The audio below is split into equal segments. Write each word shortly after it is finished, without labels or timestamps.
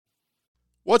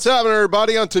What's happening,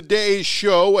 everybody? On today's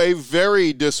show, a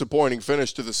very disappointing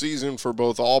finish to the season for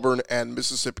both Auburn and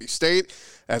Mississippi State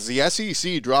as the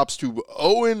SEC drops to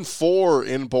 0-4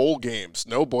 in bowl games.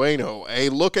 No bueno. A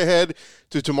look ahead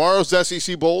to tomorrow's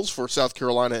SEC Bowls for South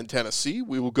Carolina and Tennessee.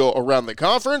 We will go around the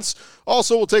conference.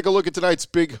 Also, we'll take a look at tonight's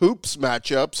big hoops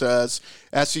matchups as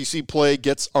SEC play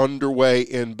gets underway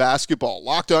in basketball.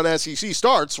 Locked On SEC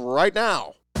starts right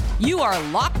now. You are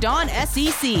Locked On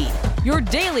SEC, your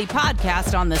daily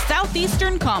podcast on the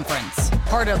Southeastern Conference.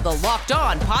 Part of the Locked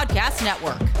On Podcast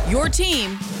Network, your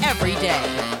team every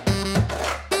day.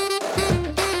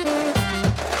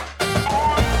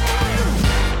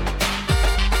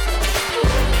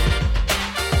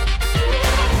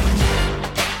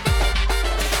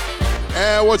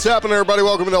 And what's happening, everybody?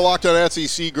 Welcome to Locked On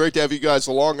SEC. Great to have you guys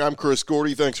along. I'm Chris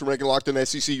Gordy. Thanks for making Locked On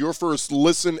SEC your first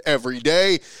listen every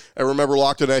day. And remember,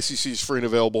 Locked On SEC is free and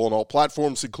available on all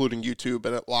platforms, including YouTube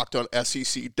and at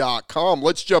LockedOnSEC.com.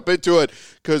 Let's jump into it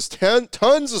because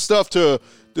tons of stuff to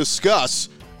discuss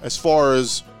as far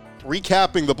as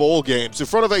recapping the bowl games. In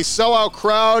front of a sellout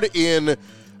crowd in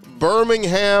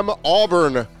Birmingham,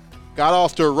 Auburn got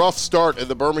off to a rough start at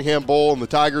the Birmingham Bowl, and the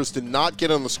Tigers did not get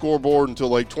on the scoreboard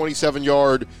until a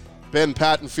 27-yard Ben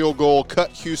Patton field goal cut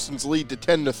Houston's lead to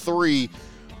 10-3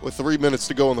 with 3 minutes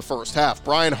to go in the first half.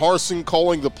 Brian Harsin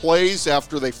calling the plays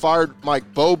after they fired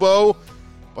Mike Bobo,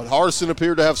 but Harsin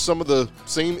appeared to have some of the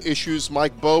same issues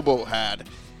Mike Bobo had.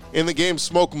 In the game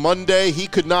Smoke Monday, he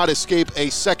could not escape a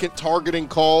second targeting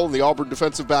call, and the Auburn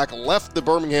defensive back left the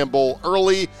Birmingham Bowl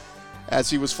early as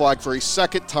he was flagged for a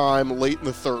second time late in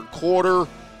the third quarter.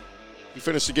 He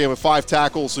finished the game with 5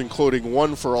 tackles, including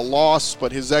 1 for a loss,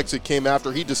 but his exit came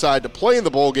after he decided to play in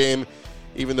the bowl game,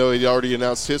 even though he'd already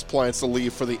announced his plans to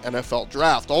leave for the NFL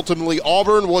draft. Ultimately,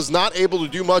 Auburn was not able to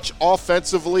do much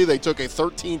offensively. They took a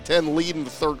 13-10 lead in the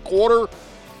third quarter,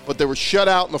 but they were shut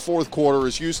out in the fourth quarter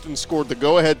as Houston scored the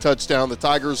go-ahead touchdown. The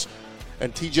Tigers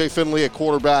and TJ Finley at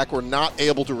quarterback were not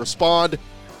able to respond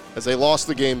as they lost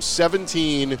the game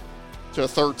 17-13.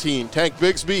 Tank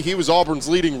Bigsby, he was Auburn's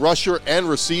leading rusher and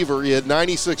receiver. He had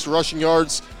 96 rushing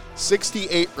yards,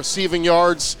 68 receiving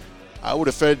yards. I would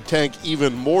have fed Tank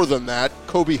even more than that.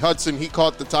 Kobe Hudson, he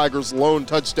caught the Tigers' lone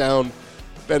touchdown.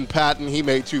 Ben Patton, he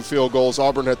made 2 field goals.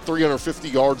 Auburn had 350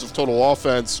 yards of total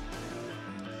offense.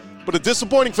 But a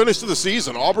disappointing finish to the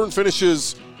season. Auburn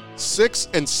finishes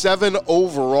 6-7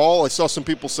 overall. I saw some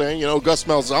people saying, Gus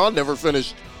Malzahn never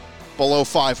finished below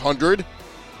 500.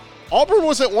 Auburn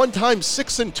was at one time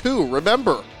 6-2.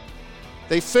 Remember,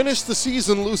 they finished the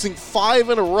season losing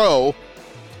 5 in a row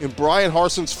in Brian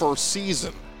Harsin's first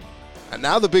season. And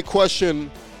now the big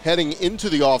question heading into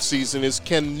the offseason is,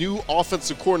 can new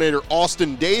offensive coordinator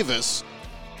Austin Davis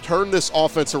turn this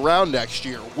offense around next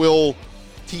year? Will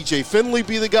TJ Finley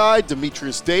be the guy?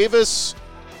 Demetrius Davis?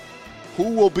 Who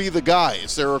will be the guy?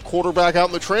 Is there a quarterback out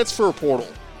in the transfer portal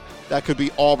that could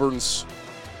be Auburn's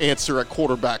answer at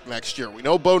quarterback next year? We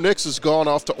know Bo Nix has gone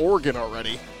off to Oregon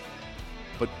already,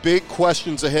 but big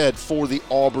questions ahead for the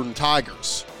Auburn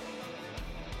Tigers.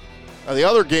 Now, the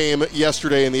other game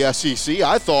yesterday in the SEC,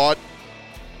 I thought,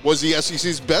 was the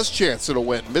SEC's best chance at a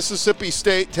win. Mississippi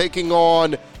State taking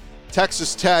on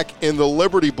Texas Tech in the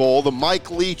Liberty Bowl. The Mike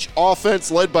Leach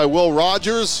offense led by Will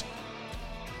Rogers.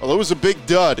 Well, it was a big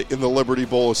dud in the Liberty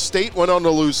Bowl. State went on to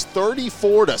lose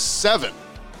 34-7.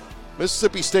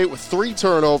 Mississippi State with 3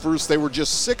 turnovers. They were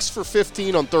just 6 for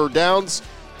 15 on third downs.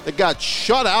 They got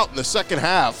shut out in the second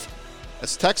half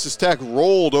as Texas Tech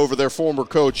rolled over their former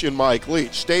coach in Mike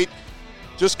Leach. State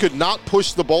just could not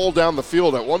push the ball down the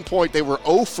field. At one point, they were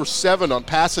 0 for 7 on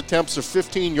pass attempts of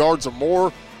 15 yards or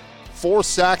more. 4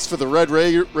 sacks for the Red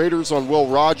Raiders on Will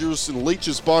Rogers, and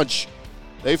Leach's bunch,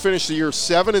 they finished the year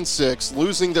 7-6,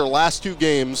 losing their last 2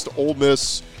 games to Ole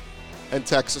Miss and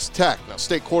Texas Tech. Now,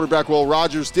 State quarterback Will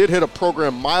Rogers did hit a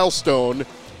program milestone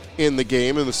in the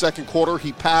game. In the second quarter,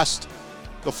 he passed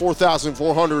the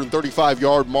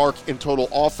 4,435-yard mark in total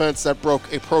offense. That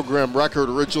broke a program record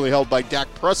originally held by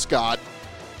Dak Prescott.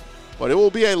 But it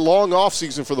will be a long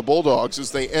offseason for the Bulldogs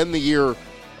as they end the year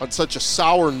on such a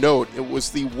sour note. It was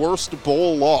the worst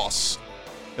bowl loss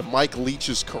in Mike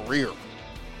Leach's career.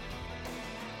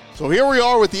 So here we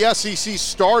are with the SEC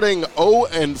starting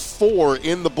 0-4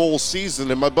 in the bowl season,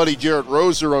 and my buddy Jarrett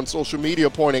Roser on social media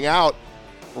pointing out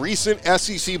recent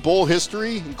SEC bowl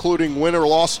history, including win or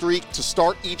loss streak to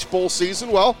start each bowl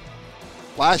season. Well,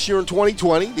 last year in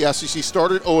 2020, the SEC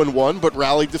started 0-1, but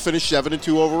rallied to finish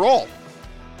 7-2 overall.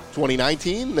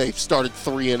 2019, they started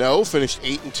 3-0, finished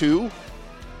 8-2.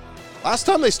 Last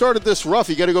time they started this rough,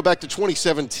 you got to go back to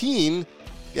 2017.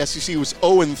 The SEC was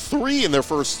 0-3 in their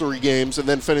first 3 games and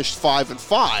then finished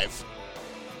 5-5.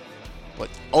 But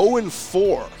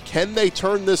 0-4, can they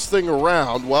turn this thing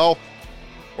around? Well,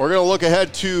 we're going to look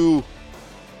ahead to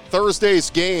Thursday's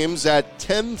games at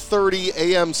 10:30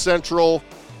 a.m. Central,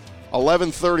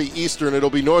 11:30 Eastern. It'll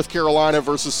be North Carolina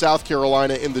versus South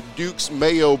Carolina in the Duke's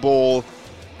Mayo Bowl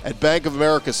at Bank of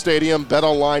America Stadium.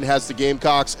 BetOnline has the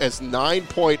Gamecocks as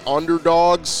 9-point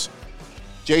underdogs.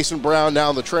 Jason Brown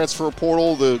now in the transfer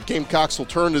portal. The Gamecocks will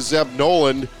turn to Zeb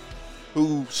Noland,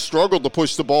 who struggled to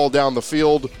push the ball down the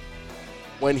field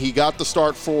when he got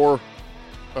starts for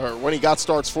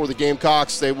the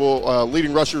Gamecocks. They will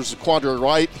leading rushers Quandre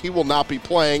Wright. He will not be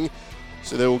playing,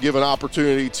 so they will give an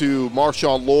opportunity to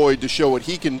Marshawn Lloyd to show what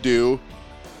he can do.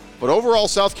 But overall,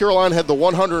 South Carolina had the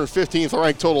 115th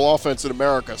ranked total offense in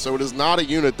America, so it is not a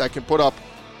unit that can put up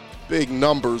big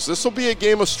numbers. This will be a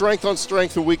game of strength on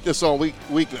strength and weakness on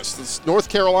weakness. This North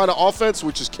Carolina offense,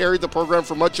 which has carried the program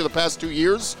for much of the past 2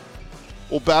 years,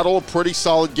 will battle a pretty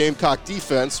solid Gamecock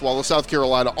defense, while the South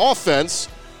Carolina offense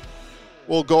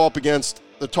will go up against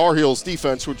the Tar Heels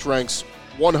defense, which ranks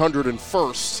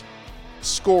 101st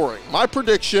scoring. My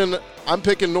prediction, I'm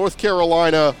picking North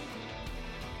Carolina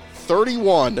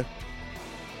 31,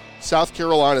 South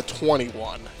Carolina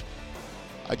 21.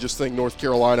 I just think North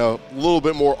Carolina, a little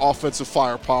bit more offensive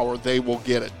firepower, they will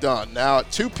get it done. Now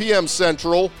at 2 p.m.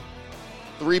 Central,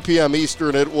 3 p.m.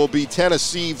 Eastern, it will be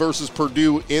Tennessee versus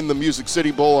Purdue in the Music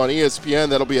City Bowl on ESPN.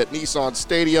 That'll be at Nissan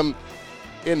Stadium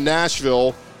in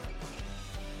Nashville.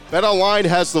 BetOnline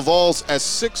has the Vols as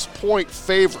 6-point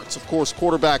favorites. Of course,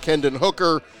 quarterback Hendon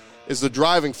Hooker is the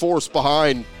driving force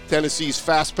behind Tennessee's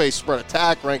fast-paced spread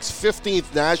attack, ranks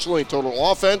 15th nationally in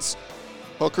total offense.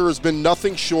 Hooker has been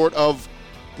nothing short of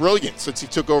brilliant since he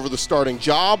took over the starting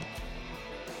job.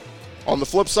 On the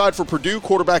flip side for Purdue,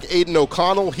 quarterback Aiden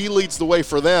O'Connell, he leads the way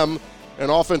for them, an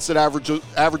offense that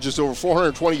averages over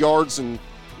 420 yards and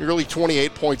nearly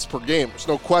 28 points per game. There's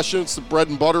no question it's the bread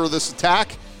and butter of this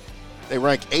attack. They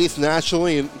rank 8th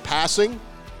nationally in passing.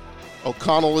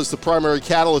 O'Connell is the primary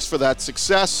catalyst for that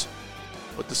success.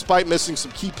 But despite missing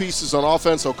some key pieces on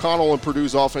offense, O'Connell and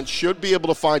Purdue's offense should be able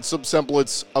to find some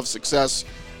semblance of success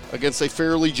against a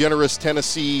fairly generous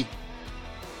Tennessee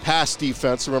pass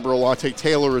defense. Remember, Alontae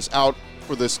Taylor is out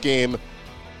for this game.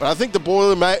 But I think the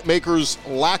Boilermakers'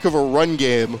 lack of a run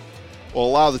game will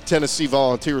allow the Tennessee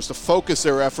Volunteers to focus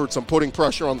their efforts on putting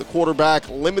pressure on the quarterback,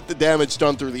 limit the damage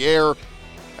done through the air.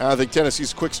 And I think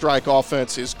Tennessee's quick strike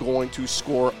offense is going to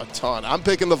score a ton. I'm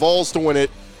picking the Vols to win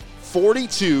it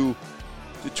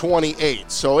 42-28.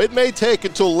 So it may take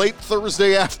until late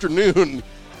Thursday afternoon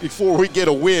before we get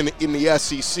a win in the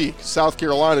SEC. South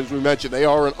Carolina, as we mentioned, they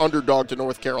are an underdog to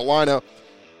North Carolina.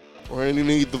 We're going to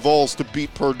need the Vols to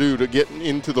beat Purdue to get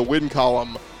into the win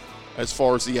column as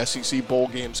far as the SEC bowl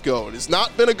games go. It has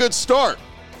not been a good start.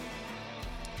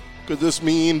 Could this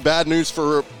mean bad news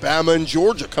for Bama and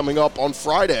Georgia coming up on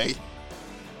Friday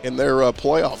in their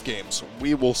playoff games?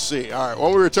 We will see. All right,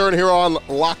 when we return here on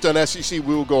Locked On SEC,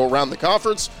 we will go around the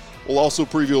conference. We'll also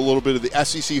preview a little bit of the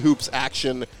SEC hoops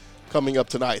action coming up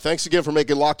tonight. Thanks again for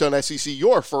making Locked On SEC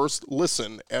your first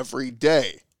listen every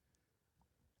day.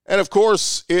 And, of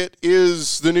course, it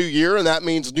is the new year, and that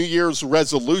means New Year's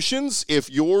resolutions. If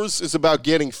yours is about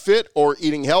getting fit or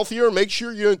eating healthier, make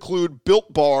sure you include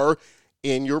Built Bar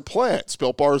in your plans.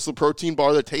 Built Bar is the protein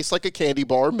bar that tastes like a candy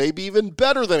bar, maybe even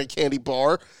better than a candy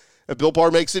bar. And Built Bar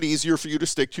makes it easier for you to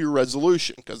stick to your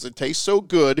resolution because it tastes so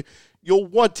good, you'll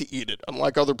want to eat it.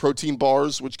 Unlike other protein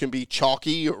bars, which can be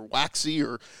chalky or waxy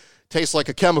or taste like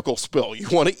a chemical spill. You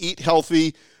want to eat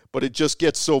healthy, but it just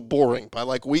gets so boring. By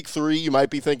like week 3, you might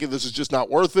be thinking this is just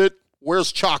not worth it.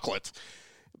 Where's chocolate?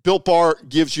 Built Bar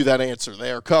gives you that answer.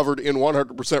 They are covered in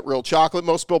 100% real chocolate.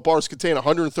 Most Built Bars contain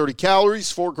 130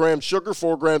 calories, 4 grams sugar,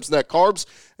 4 grams net carbs,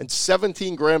 and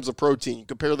 17 grams of protein. You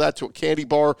compare that to a candy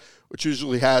bar, which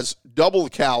usually has double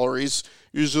the calories,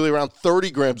 usually around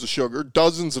 30 grams of sugar,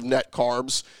 dozens of net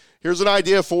carbs. Here's an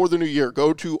idea for the new year.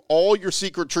 Go to all your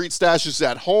secret treat stashes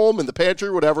at home, in the pantry,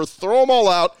 whatever. Throw them all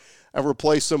out and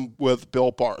replace them with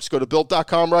Built Bars. Go to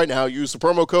Built.com right now. Use the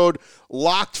promo code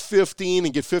LOCKED15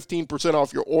 and get 15%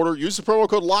 off your order. Use the promo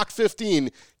code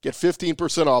LOCKED15. Get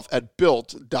 15% off at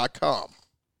Built.com.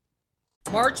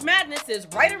 March Madness is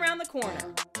right around the corner.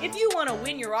 If you want to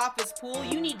win your office pool,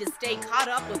 you need to stay caught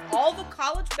up with all the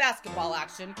college basketball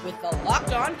action with the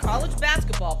Locked On College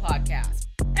Basketball Podcast.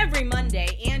 Every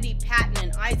Monday, Andy Patton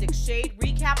and Isaac Shade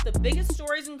recap the biggest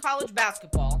stories in college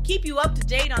basketball, keep you up to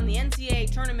date on the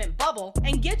NCAA tournament bubble,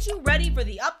 and get you ready for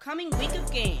the upcoming week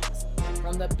of games.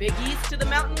 From the Big East to the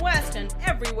Mountain West and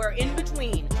everywhere in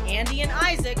between, Andy and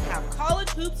Isaac have college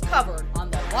hoops covered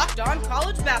on the Locked On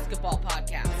College Basketball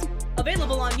Podcast.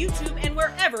 Available on YouTube and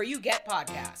wherever you get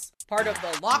podcasts. Part of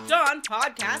the Locked On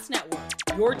Podcast Network.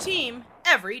 Your team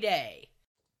every day.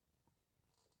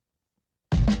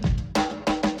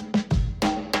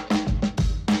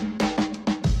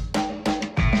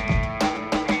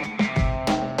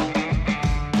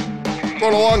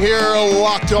 Going along here,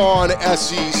 Locked On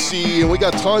SEC, and we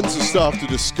got tons of stuff to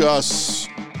discuss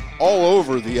all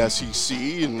over the SEC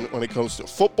and when it comes to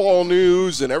football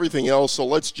news and everything else. So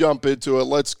let's jump into it.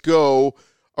 Let's go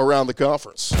around the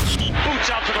conference. Boots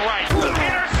out to the right.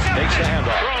 Takes the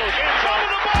handoff.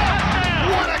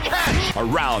 What a catch!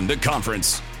 Around the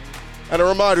conference. And a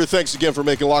reminder, thanks again for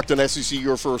making Locked On SEC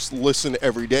your first listen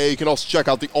every day. You can also check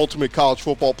out the Ultimate College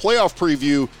Football Playoff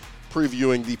Preview,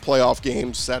 previewing the playoff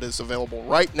games. That is available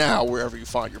right now wherever you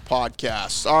find your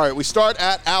podcasts. All right, we start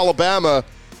at Alabama,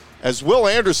 as Will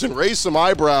Anderson raised some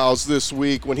eyebrows this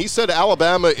week when he said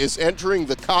Alabama is entering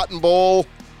the Cotton Bowl,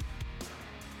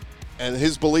 and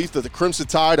his belief that the Crimson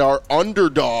Tide are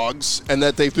underdogs and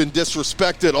that they've been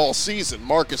disrespected all season.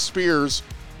 Marcus Spears,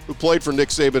 who played for Nick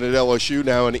Saban at LSU,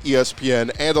 now an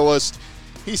ESPN analyst,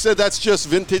 he said that's just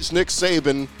vintage Nick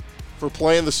Saban for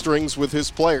playing the strings with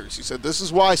his players. He said this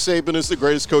is why Saban is the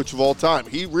greatest coach of all time.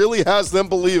 He really has them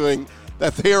believing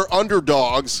that they are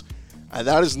underdogs, and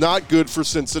that is not good for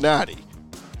Cincinnati.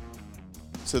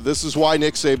 So this is why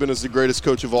Nick Saban is the greatest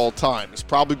coach of all time. He's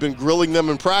probably been grilling them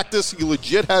in practice. He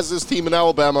legit has this team in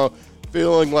Alabama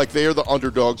feeling like they are the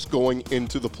underdogs going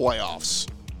into the playoffs.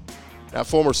 Now,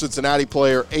 former Cincinnati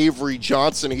player Avery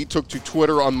Johnson, he took to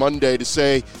Twitter on Monday to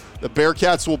say the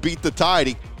Bearcats will beat the Tide.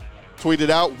 He tweeted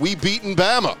out, "We beaten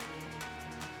Bama."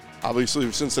 Obviously,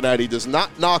 if Cincinnati does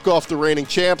not knock off the reigning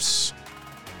champs,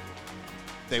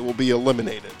 they will be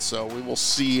eliminated. So we will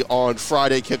see on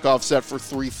Friday, kickoff set for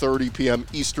 3:30 p.m.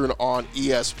 Eastern on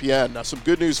ESPN. Now, some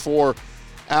good news for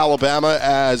Alabama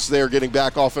as they're getting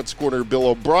back offensive coordinator Bill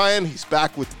O'Brien. He's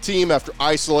back with the team after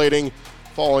isolating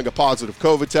following a positive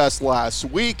COVID test last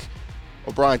week.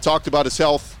 O'Brien talked about his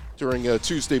health during a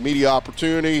Tuesday media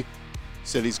opportunity. He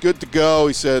said he's good to go.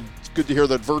 He said it's good to hear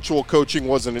that virtual coaching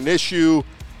wasn't an issue,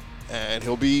 and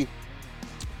he'll be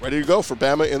ready to go for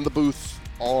Bama in the booth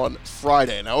on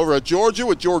Friday. Now over at Georgia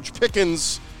with George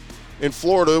Pickens in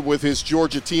Florida with his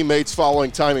Georgia teammates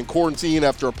following time in quarantine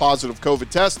after a positive COVID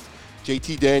test.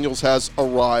 JT Daniels has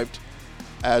arrived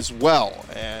as well.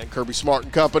 And Kirby Smart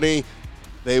and company,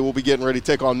 they will be getting ready to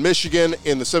take on Michigan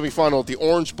in the semifinal at the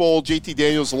Orange Bowl. JT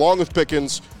Daniels, along with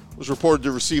Pickens, was reported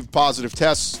to receive positive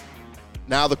tests.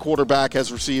 Now the quarterback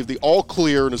has received the all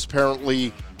clear and is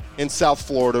apparently in South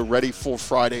Florida, ready for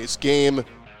Friday's game.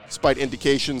 Despite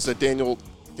indications that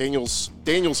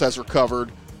Daniels has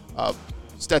recovered,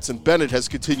 Stetson Bennett has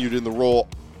continued in the role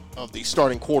of the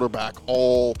starting quarterback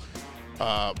all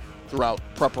throughout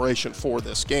preparation for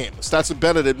this game. Stetson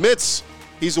Bennett admits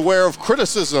he's aware of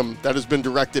criticism that has been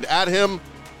directed at him.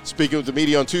 Speaking with the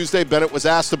media on Tuesday, Bennett was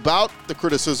asked about the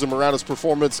criticism around his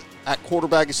performance at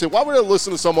quarterback. He said, "Why would I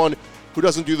listen to someone who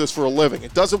doesn't do this for a living?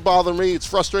 It doesn't bother me. It's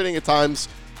frustrating at times,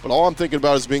 but all I'm thinking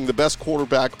about is being the best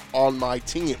quarterback on my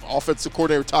team." Offensive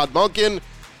coordinator Todd Monken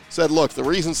said, "Look, the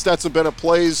reason Stetson Bennett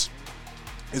plays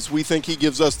is we think he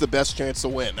gives us the best chance to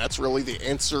win." That's really the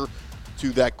answer to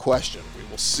that question. We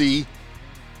will see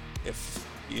if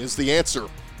he is the answer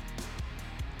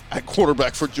at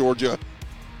quarterback for Georgia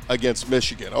against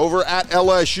Michigan. Over at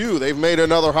LSU, they've made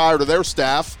another hire to their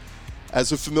staff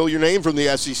as a familiar name from the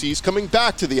SEC is coming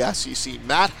back to the SEC.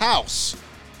 Matt House,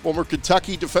 former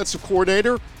Kentucky defensive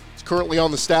coordinator, is currently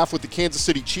on the staff with the Kansas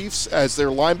City Chiefs as their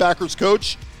linebackers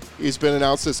coach. He's been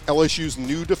announced as LSU's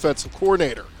new defensive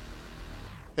coordinator.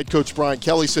 Head coach Brian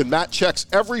Kelly said, "Matt checks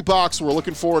every box we're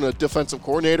looking for in a defensive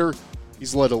coordinator.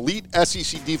 He's led elite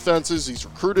SEC defenses. He's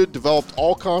recruited, developed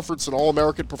all-conference and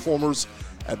all-American performers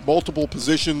at multiple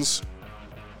positions."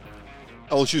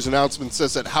 LSU's announcement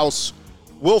says that House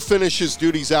will finish his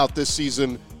duties out this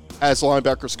season as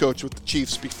linebackers coach with the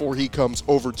Chiefs before he comes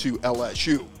over to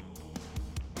LSU.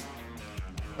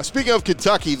 Now, speaking of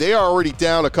Kentucky, they are already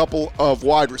down a couple of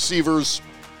wide receivers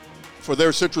for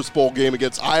their Citrus Bowl game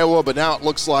against Iowa, but now it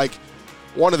looks like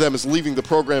one of them is leaving the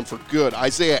program for good.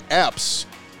 Isaiah Epps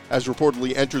has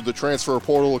reportedly entered the transfer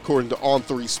portal, according to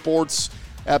On3 Sports.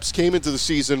 Epps came into the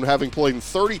season having played in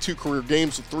 32 career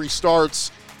games with 3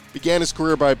 starts, began his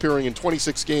career by appearing in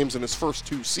 26 games in his first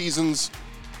 2 seasons.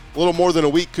 A little more than a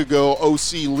week ago,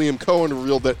 OC Liam Cohen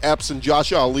revealed that Epps and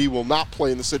Josh Ali will not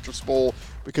play in the Citrus Bowl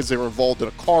because they were involved in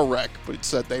a car wreck, but it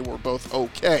said they were both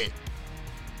okay.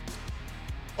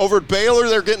 Over at Baylor,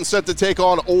 they're getting set to take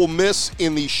on Ole Miss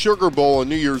in the Sugar Bowl on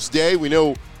New Year's Day. We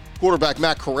know quarterback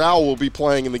Matt Corral will be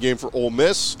playing in the game for Ole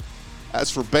Miss.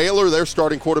 As for Baylor, their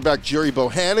starting quarterback Jerry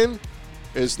Bohannon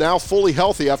is now fully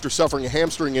healthy after suffering a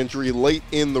hamstring injury late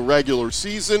in the regular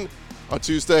season. On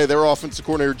Tuesday, their offensive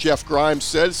coordinator Jeff Grimes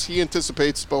says he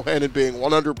anticipates Bohannon being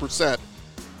 100%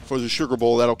 for the Sugar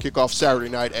Bowl. That'll kick off Saturday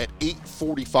night at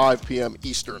 8:45 p.m.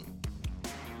 Eastern.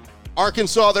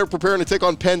 Arkansas, they're preparing to take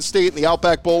on Penn State in the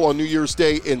Outback Bowl on New Year's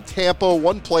Day in Tampa.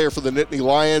 One player for the Nittany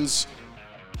Lions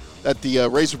that the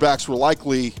Razorbacks were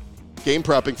likely game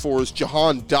prepping for is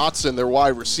Jahan Dotson, their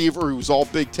wide receiver, who was all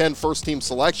Big Ten first-team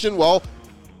selection. Well,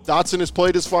 Dotson has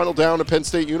played his final down in Penn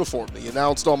State uniform. He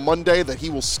announced on Monday that he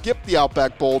will skip the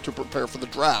Outback Bowl to prepare for the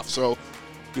draft. So,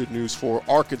 good news for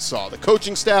Arkansas. The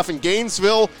coaching staff in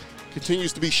Gainesville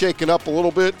continues to be shaken up a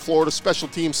little bit. Florida special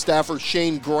teams staffer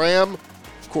Shane Graham,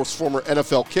 of course, former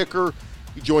NFL kicker.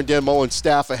 He joined Dan Mullen's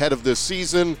staff ahead of this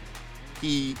season.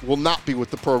 He will not be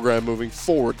with the program moving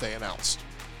forward, they announced.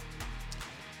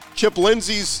 Chip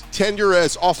Lindsey's tenure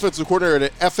as offensive coordinator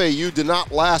at FAU did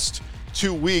not last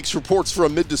 2 weeks. Reports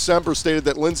from mid-December stated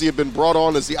that Lindsey had been brought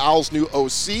on as the Owls' new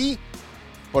OC.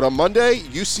 But on Monday,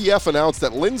 UCF announced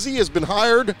that Lindsey has been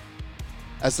hired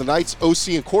as the Knights'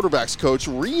 OC and quarterbacks coach,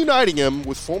 reuniting him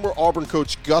with former Auburn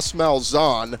coach Gus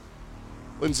Malzahn.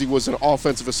 Lindsey was an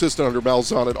offensive assistant under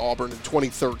Malzahn at Auburn in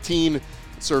 2013, and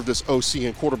served as OC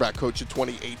and quarterback coach in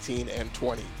 2018 and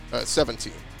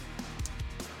 2017.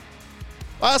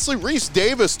 Lastly, Reese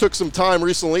Davis took some time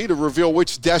recently to reveal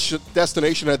which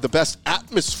destination had the best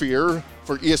atmosphere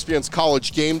for ESPN's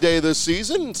College Game Day this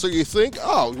season. So you think,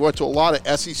 we went to a lot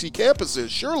of SEC campuses.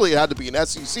 Surely it had to be an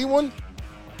SEC one.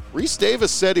 Reese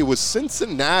Davis said it was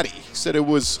Cincinnati. He said it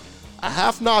was a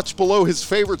half notch below his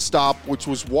favorite stop, which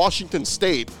was Washington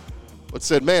State. But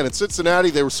said, man, in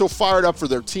Cincinnati, they were so fired up for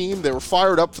their team. They were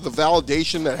fired up for the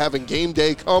validation that having game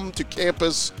day come to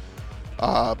campus,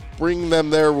 bringing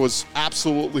them there was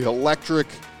absolutely electric.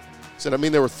 Said,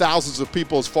 there were thousands of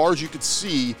people as far as you could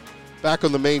see back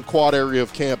on the main quad area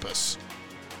of campus.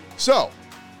 So,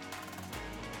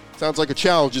 sounds like a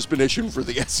challenge has been issued for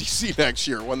the SEC next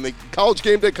year. When the College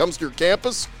Game Day comes to your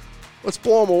campus, let's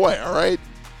blow them away, all right?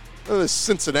 None of this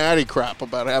Cincinnati crap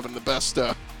about having the best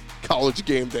College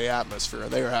Game Day atmosphere.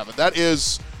 And there you have it. That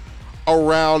is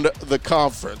around the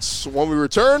conference. When we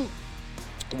return,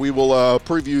 we will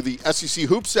preview the SEC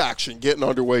hoops action getting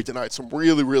underway tonight. Some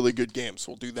really, really good games.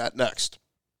 We'll do that next.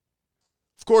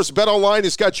 Of course, BetOnline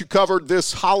has got you covered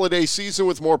this holiday season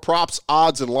with more props,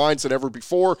 odds, and lines than ever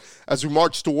before as we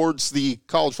march towards the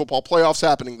college football playoffs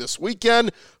happening this weekend.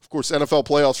 Of course, NFL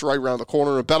playoffs right around the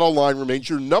corner, and BetOnline remains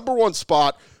your number one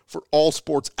spot for all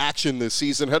sports action this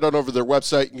season. Head on over to their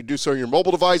website. You can do so on your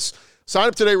mobile device. Sign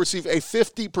up today. Receive a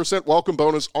 50% welcome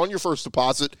bonus on your first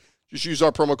deposit. Just use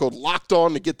our promo code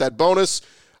LOCKEDON to get that bonus.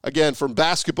 Again, from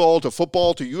basketball to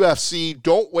football to UFC,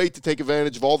 don't wait to take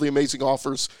advantage of all the amazing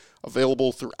offers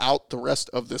available throughout the rest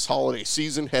of this holiday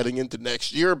season heading into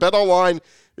next year. BetOnline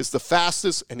is the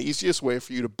fastest and easiest way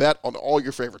for you to bet on all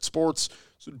your favorite sports.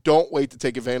 So don't wait to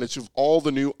take advantage of all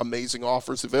the new amazing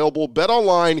offers available.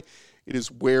 BetOnline, it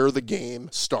is where the game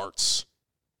starts.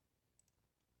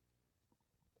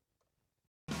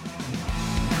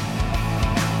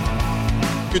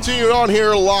 Continuing on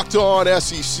here, Locked On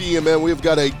SEC, and man, we've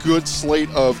got a good slate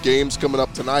of games coming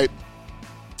up tonight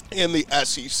in the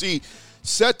SEC.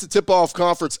 Set to tip off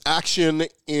conference action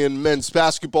in men's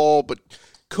basketball, but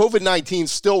COVID-19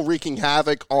 still wreaking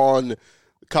havoc on the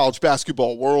college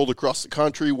basketball world across the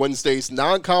country. Wednesday's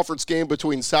non-conference game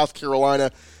between South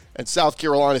Carolina and South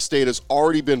Carolina State has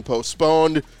already been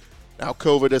postponed. Now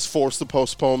COVID has forced the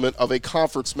postponement of a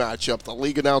conference matchup. The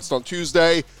league announced on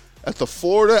Tuesday that the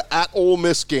Florida at Ole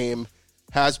Miss game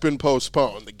has been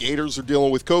postponed. The Gators are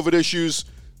dealing with COVID issues,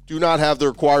 do not have the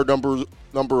required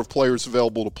number of players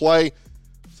available to play.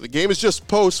 So the game is just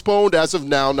postponed as of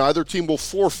now. Neither team will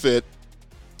forfeit,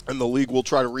 and the league will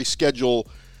try to reschedule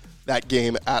that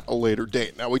game at a later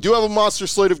date. Now, we do have a monster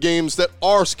slate of games that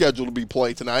are scheduled to be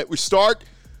played tonight. We start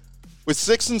with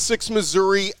 6-6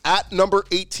 Missouri at number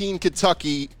 18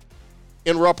 Kentucky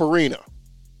in Rupp Arena.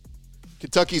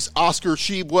 Kentucky's Oscar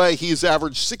Tshiebwe, he has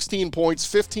averaged 16 points,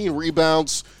 15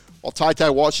 rebounds, while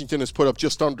Ty Washington has put up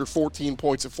just under 14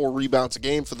 points and 4 rebounds a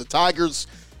game for the Tigers.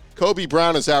 Kobe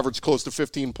Brown has averaged close to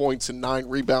 15 points and 9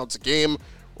 rebounds a game.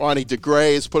 Ronnie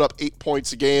DeGray has put up 8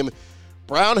 points a game.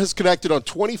 Brown has connected on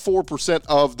 24%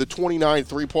 of the 29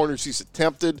 three-pointers he's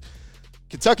attempted.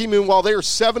 Kentucky, meanwhile, they are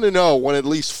 7-0 when at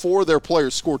least 4 of their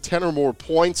players score 10 or more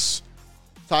points.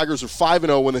 Tigers are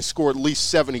 5-0 when they score at least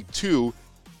 72.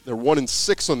 They're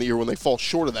 1-6 on the year when they fall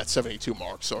short of that 72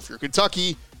 mark. So if you're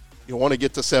Kentucky, you want to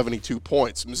get to 72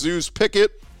 points. Mizzou's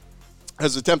Pickett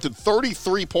has attempted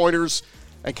 33 pointers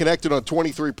and connected on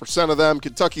 23% of them.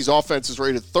 Kentucky's offense is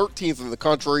rated 13th in the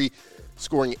country,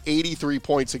 scoring 83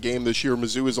 points a game this year.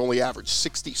 Mizzou has only averaged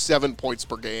 67 points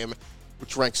per game,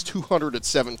 which ranks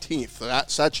 217th.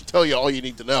 That should tell you all you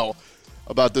need to know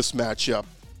about this matchup.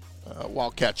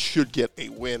 Wildcats should get a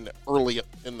win early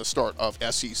in the start of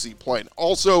SEC play.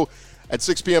 Also, at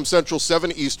 6 p.m. Central,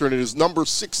 7 Eastern, it is number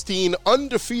 16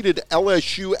 undefeated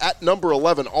LSU at number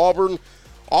 11 Auburn.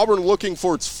 Auburn looking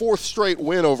for its 4th straight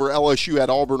win over LSU at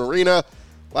Auburn Arena.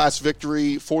 Last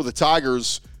victory for the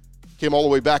Tigers came all the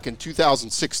way back in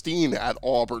 2016 at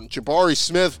Auburn. Jabari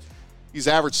Smith, he's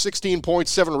averaged 16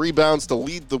 points, 7 rebounds to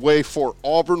lead the way for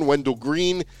Auburn. Wendell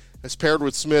Green has paired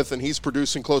with Smith, and he's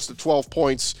producing close to 12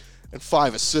 points and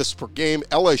 5 assists per game.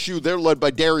 LSU, they're led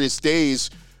by Darius Days,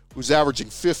 who's averaging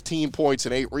 15 points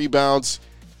and 8 rebounds.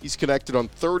 He's connected on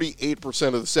 38%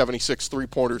 of the 76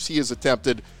 three-pointers he has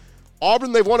attempted.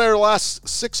 Auburn, they've won their last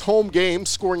 6 home games,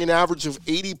 scoring an average of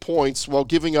 80 points while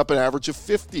giving up an average of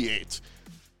 58.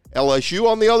 LSU,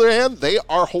 on the other hand, they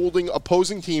are holding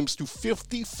opposing teams to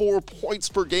 54 points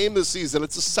per game this season.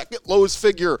 It's the second lowest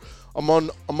figure among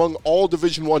all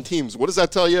Division I teams. What does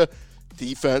that tell you?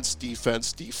 Defense,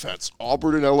 defense, defense.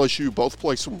 Auburn and LSU both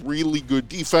play some really good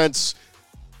defense.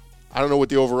 I don't know what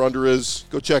the over-under is.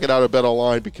 Go check it out at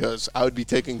BetOnline because I would be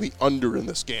taking the under in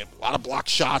this game. A lot of block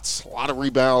shots, a lot of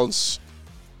rebounds.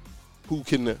 Who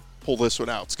can pull this one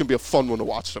out? It's going to be a fun one to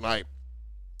watch tonight.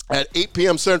 At 8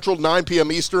 p.m. Central, 9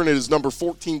 p.m. Eastern, it is number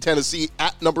 14 Tennessee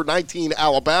at number 19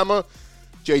 Alabama.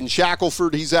 Jaden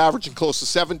Shackelford, he's averaging close to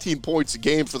 17 points a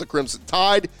game for the Crimson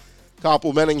Tide.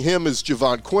 Complementing him is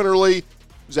Javon Quinterly,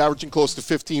 who's averaging close to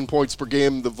 15 points per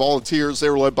game. The Volunteers, they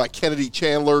were led by Kennedy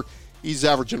Chandler. He's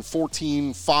averaging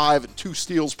 14, 5, and 2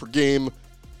 steals per game.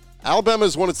 Alabama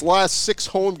has won its last 6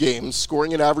 home games,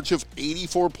 scoring an average of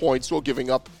 84 points while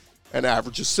giving up an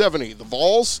average of 70. The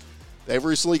Vols, they've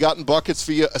recently gotten buckets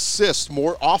via assists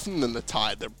more often than the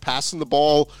Tide. They're passing the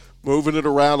ball, moving it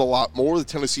around a lot more. The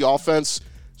Tennessee offense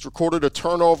has recorded a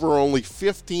turnover only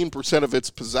 15% of its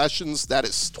possessions. That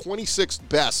is 26th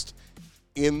best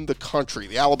in the country.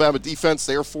 The Alabama defense,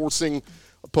 they are forcing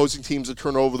opposing teams to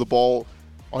turn over the ball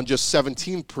on just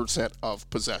 17% of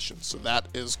possessions. So that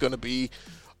is going to be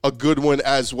a good one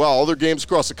as well. Other games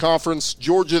across the conference,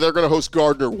 Georgia, they're going to host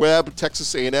Gardner-Webb.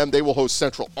 Texas A&M, they will host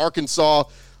Central Arkansas.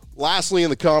 Lastly, in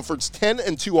the conference,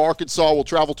 10-2 Arkansas will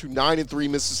travel to 9-3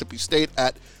 Mississippi State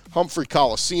at Humphrey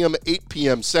Coliseum, 8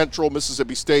 p.m. Central.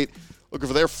 Mississippi State looking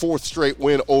for their 4th straight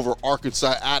win over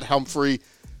Arkansas at Humphrey.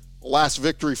 Last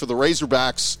victory for the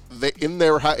Razorbacks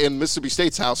in Mississippi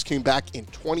State's house came back in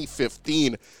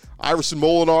 2015. Iverson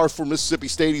Molinar for Mississippi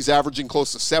State, he's averaging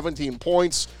close to 17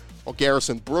 points, while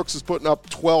Garrison Brooks is putting up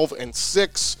 12 and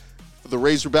 6. For the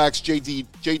Razorbacks,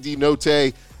 J.D.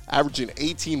 Notae averaging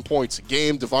 18 points a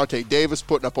game. Devontae Davis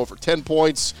putting up over 10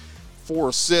 points, 4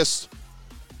 assists.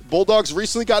 The Bulldogs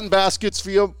recently gotten baskets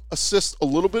via assists a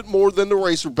little bit more than the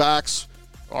Razorbacks.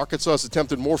 Arkansas has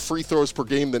attempted more free throws per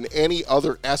game than any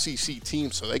other SEC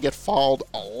team, so they get fouled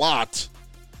a lot.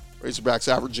 Razorbacks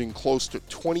averaging close to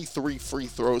 23 free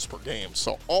throws per game.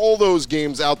 So all those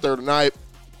games out there tonight,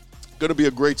 going to be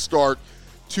a great start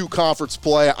to conference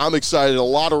play. I'm excited. A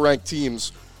lot of ranked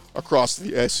teams across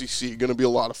the SEC. Going to be a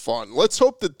lot of fun. Let's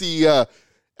hope that the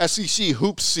SEC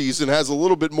hoops season has a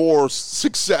little bit more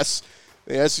success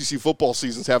than the SEC football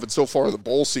season's having so far in the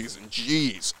bowl season.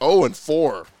 Jeez,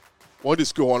 0-4. What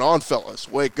is going on, fellas?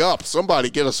 Wake up.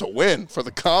 Somebody get us a win for the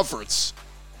conference.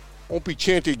 Won't be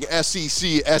chanting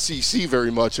SEC, SEC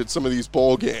very much at some of these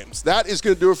bowl games. That is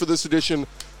going to do it for this edition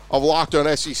of Locked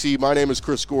On SEC. My name is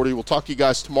Chris Gordy. We'll talk to you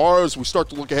guys tomorrow as we start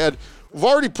to look ahead. We've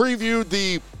already previewed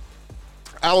the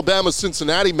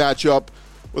Alabama-Cincinnati matchup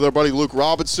with our buddy Luke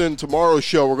Robinson. Tomorrow's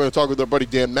show, we're going to talk with our buddy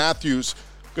Dan Matthews.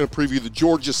 We're going to preview the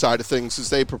Georgia side of things as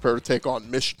they prepare to take on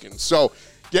Michigan. So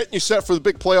getting you set for the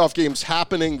big playoff games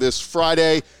happening this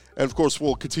Friday. And, of course,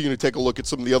 we'll continue to take a look at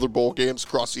some of the other bowl games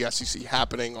across the SEC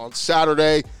happening on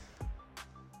Saturday.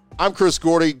 I'm Chris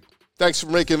Gordy. Thanks for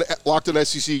making Locked On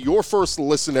SEC your first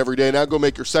listen every day. Now go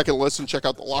make your second listen. Check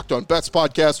out the Locked On Bets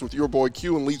podcast with your boy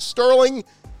Q and Lee Sterling.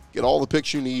 Get all the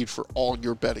picks you need for all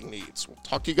your betting needs. We'll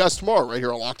talk to you guys tomorrow right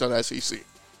here on Locked On SEC.